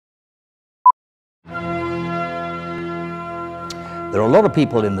There are a lot of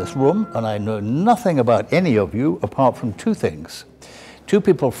people in this room, and I know nothing about any of you apart from two things. Two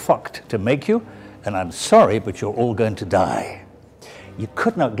people fucked to make you, and I'm sorry, but you're all going to die. You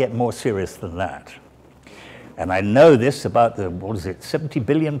could not get more serious than that. And I know this about the, 70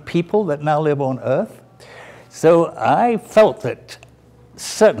 billion people that now live on Earth. So I felt that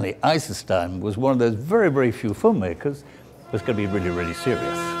certainly Eisestein was one of those very, very few filmmakers who was going to be really, really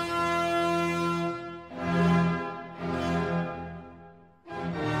serious.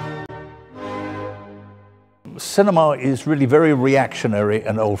 Cinema is really very reactionary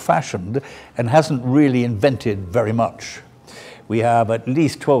and old-fashioned and hasn't really invented very much. We have at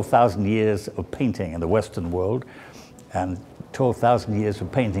least 12,000 years of painting in the Western world, and 12,000 years of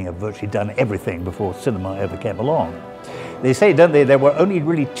painting have virtually done everything before cinema ever came along. They say, don't they, there were only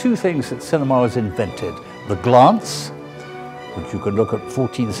really two things that cinema has invented. The glance, which you could look at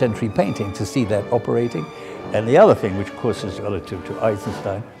 14th century painting to see that operating, and the other thing, which of course is relative to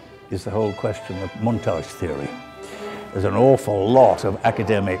Eisestein, is the whole question of montage theory. There's an awful lot of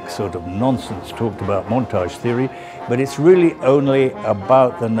academic sort of nonsense talked about montage theory, but it's really only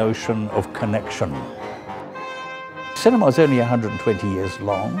about the notion of connection. Cinema is only 120 years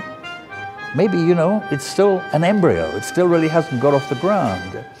long. Maybe, you know, it's still an embryo. It still really hasn't got off the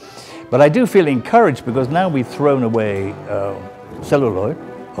ground. But I do feel encouraged because now we've thrown away celluloid,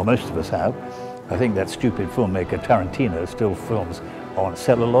 or most of us have. I think that stupid filmmaker Tarantino still films on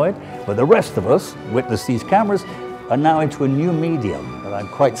celluloid, but the rest of us, witness these cameras, are now into a new medium. And I'm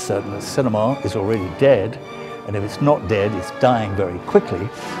quite certain that cinema is already dead, and if it's not dead, it's dying very quickly,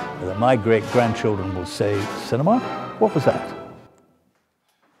 and that my great-grandchildren will say, cinema? What was that?